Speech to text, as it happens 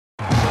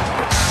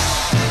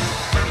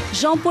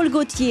Jean Paul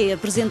Gaultier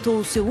apresentou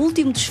o seu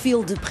último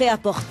desfile de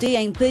prêt-à-porter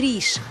em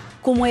Paris.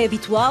 Como é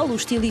habitual, o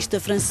estilista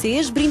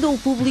francês brindou o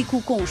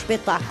público com um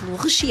espetáculo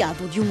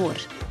recheado de humor.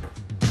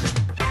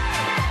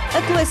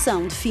 A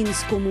coleção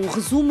define-se como um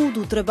resumo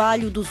do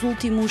trabalho dos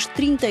últimos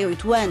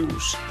 38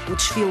 anos. O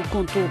desfile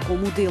contou com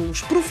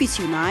modelos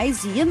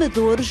profissionais e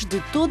amadores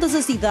de todas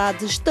as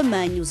idades,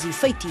 tamanhos e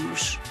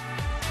feitios.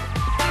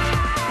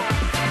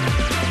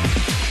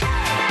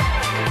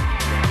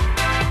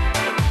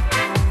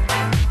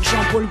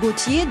 Jean Paul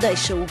Gaultier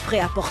deixa o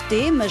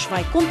prêt-à-porter, mas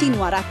vai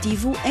continuar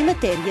ativo em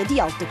matéria de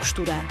alta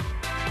costura.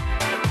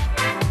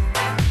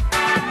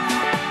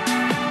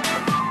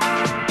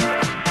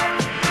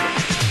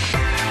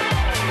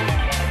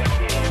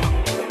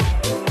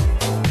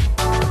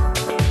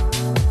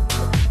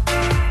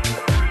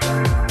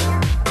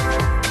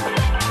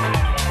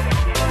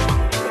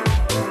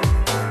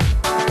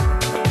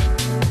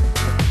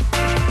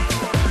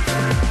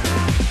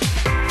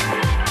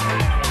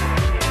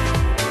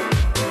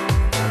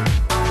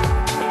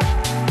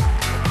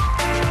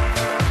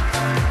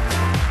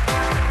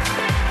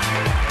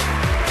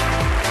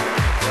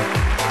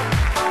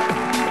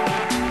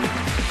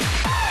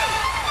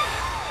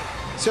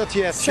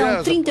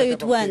 São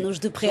 38 anos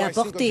de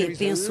prêt-à-porter.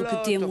 Penso que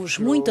temos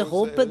muita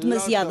roupa,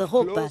 demasiada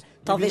roupa.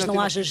 Talvez não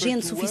haja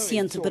gente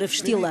suficiente para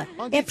vesti-la.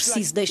 É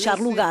preciso deixar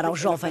lugar aos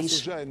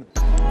jovens.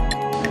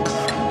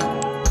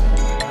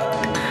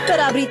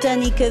 Para a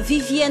britânica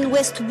Vivienne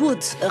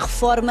Westwood, a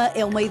reforma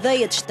é uma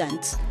ideia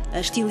distante. A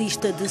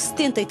estilista de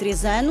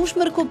 73 anos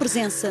marcou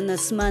presença na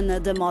Semana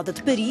da Moda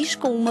de Paris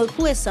com uma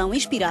coleção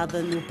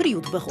inspirada no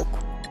período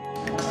barroco.